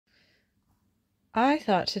I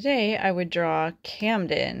thought today I would draw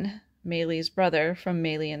Camden, Maylie's brother from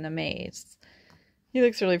Maylie and the Maze. He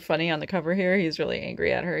looks really funny on the cover here. He's really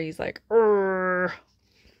angry at her. He's like, "Urgh."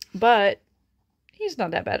 But he's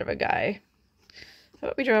not that bad of a guy. How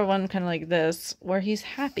about we draw one kind of like this, where he's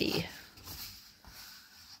happy.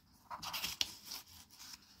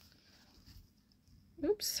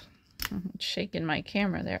 Oops. I'm shaking my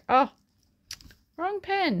camera there. Oh, wrong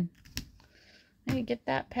pen. I need to get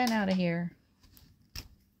that pen out of here.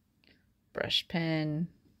 Brush pen.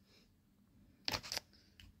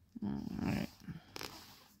 Alright.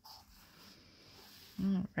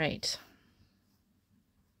 Alright.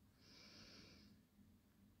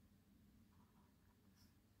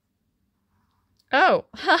 Oh!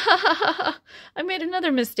 I made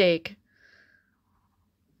another mistake.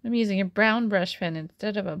 I'm using a brown brush pen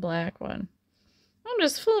instead of a black one. I'm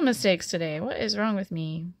just full of mistakes today. What is wrong with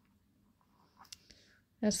me?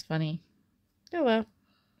 That's funny. Oh well.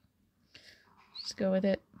 Just go with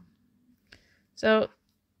it. So,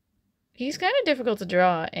 he's kind of difficult to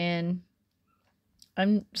draw, and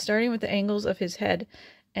I'm starting with the angles of his head,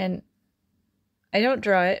 and I don't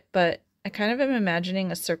draw it, but I kind of am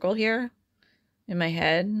imagining a circle here in my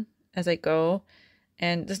head as I go,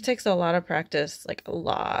 and this takes a lot of practice, like a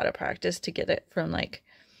lot of practice to get it from, like,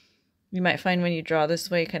 you might find when you draw this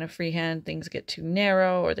way, kind of freehand, things get too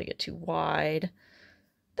narrow or they get too wide.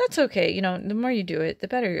 That's okay, you know, the more you do it, the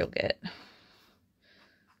better you'll get.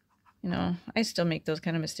 You know, I still make those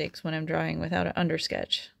kind of mistakes when I'm drawing without an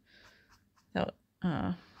undersketch, without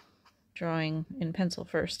drawing in pencil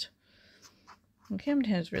first. And Camden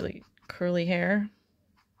has really curly hair.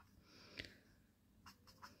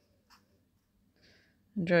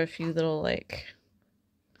 And draw a few little, like,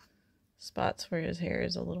 spots where his hair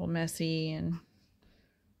is a little messy, and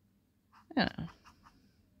I don't know,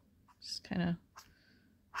 just kind of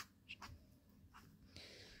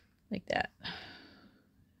like that.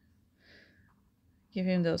 Give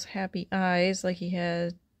him those happy eyes like he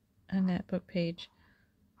had on that book page.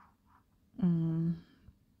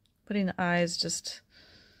 Putting the eyes, just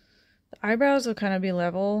the eyebrows will kind of be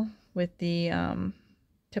level with the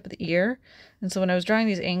tip of the ear. And so when I was drawing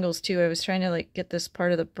these angles too, I was trying to like get this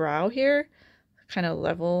part of the brow here kind of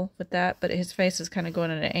level with that, but his face is kind of going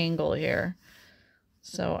at an angle here.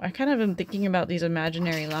 So I kind of am thinking about these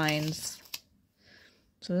imaginary lines.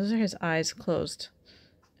 So those are his eyes closed.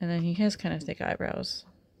 And then he has kind of thick eyebrows.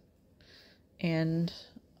 And,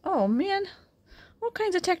 oh man, all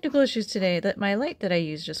kinds of technical issues today. That my light that I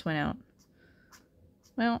used just went out.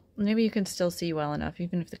 Well, maybe you can still see well enough,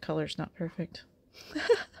 even if the color's not perfect.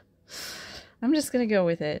 I'm just gonna go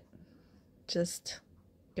with it. Just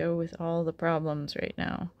go with all the problems right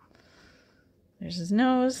now. There's his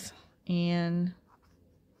nose, and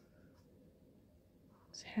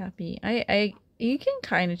he's happy. You can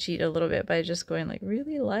kind of cheat a little bit by just going like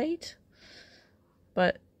really light,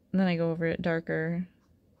 but then I go over it darker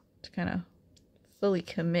to kind of fully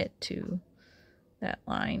commit to that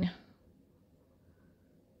line.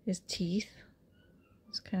 His teeth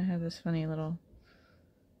just kind of have this funny little,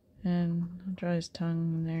 and I'll draw his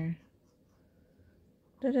tongue in there.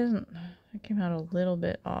 That came out a little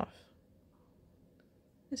bit off.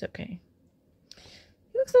 It's okay.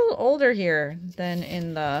 He looks a little older here than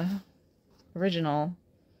in the original.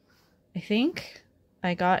 I think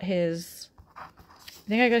I got his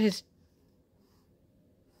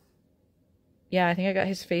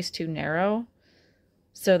face too narrow,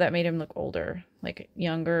 so that made him look older, like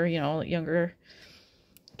younger. You know, younger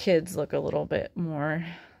kids look a little bit more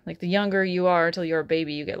like, the younger you are till you're a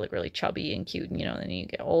baby, you get like really chubby and cute, and you know, then you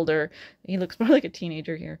get older, he looks more like a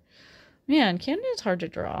teenager here. Man, Camden is hard to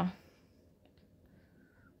draw.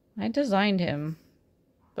 I designed him,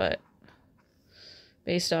 but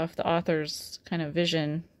based off the author's kind of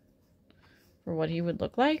vision for what he would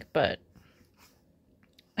look like, but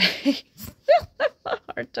I still have a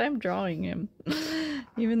hard time drawing him,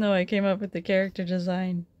 even though I came up with the character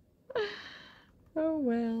design. Oh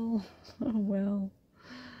well, oh well.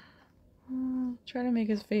 Try to make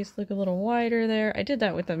his face look a little wider there. I did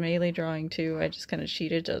that with the Maylie drawing too. I just kind of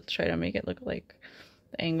cheated to try to make it look like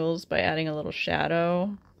the angles by adding a little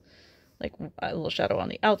shadow. Like a little shadow on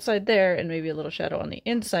the outside there, and maybe a little shadow on the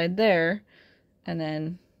inside there. And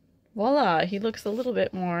then, voila, he looks a little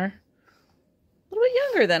bit younger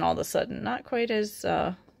then all of a sudden. Not quite as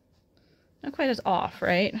off,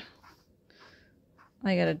 right?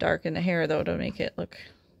 I gotta darken the hair though to make it look...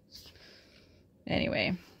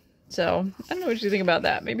 Anyway, so I don't know what you think about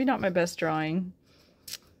that. Maybe not my best drawing.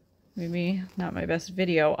 Maybe not my best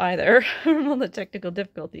video either from all the technical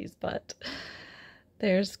difficulties, but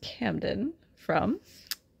there's Camden from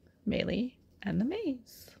Maylie and the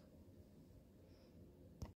maze.